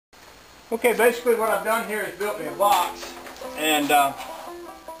Okay, basically what I've done here is built me a box, and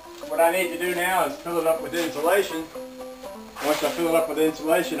what I need to do now is fill it up with insulation. Once I fill it up with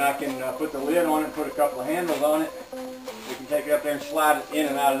insulation, I can put the lid on it and put a couple of handles on it. We can take it up there and slide it in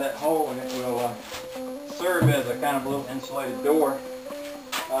and out of that hole, and it will serve as a kind of little insulated door.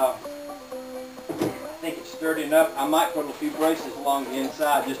 I think it's sturdy enough. I might put a few braces along the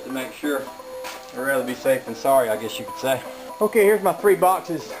inside just to make sure. I'd rather be safe than sorry, I guess you could say. Okay, here's my 3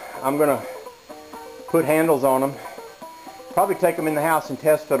 boxes. I'm going to put handles on them. Probably take them in the house and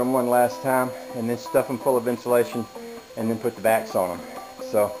test fit them one last time, and then stuff them full of insulation, and then put the backs on them.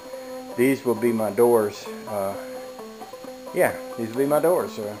 So these will be my doors. Yeah, these will be my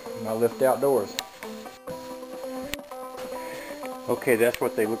doors, my lift out doors. Okay, that's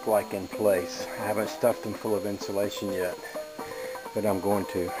what they look like in place. I haven't stuffed them full of insulation yet, but I'm going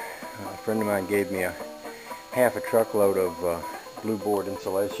to. A friend of mine gave me half a truckload of blue board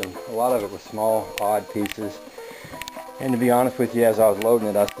insulation. A lot of it was small, odd pieces. And to be honest with you, as I was loading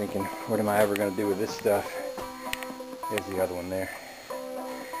it, I was thinking, what am I ever going to do with this stuff? There's the other one there.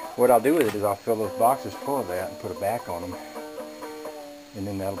 What I'll do with it is I'll fill those boxes full of that and put a back on them. And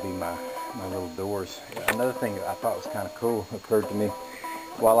then that'll be my little doors. Another thing that I thought was kind of cool occurred to me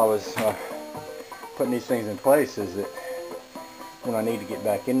while I was putting these things in place is that when I need to get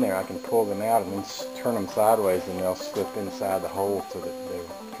back in there, I can pull them out and then turn them sideways, and they'll slip inside the hole so that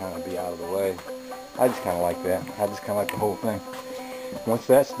they'll kind of be out of the way. I just kind of like that. I just kind of like the whole thing. Once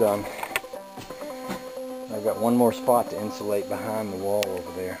that's done, I've got one more spot to insulate behind the wall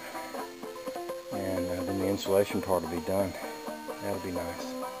over there, and then the insulation part will be done. That'll be nice.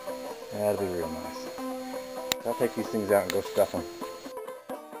 That'll be real nice. I'll take these things out and go stuff them.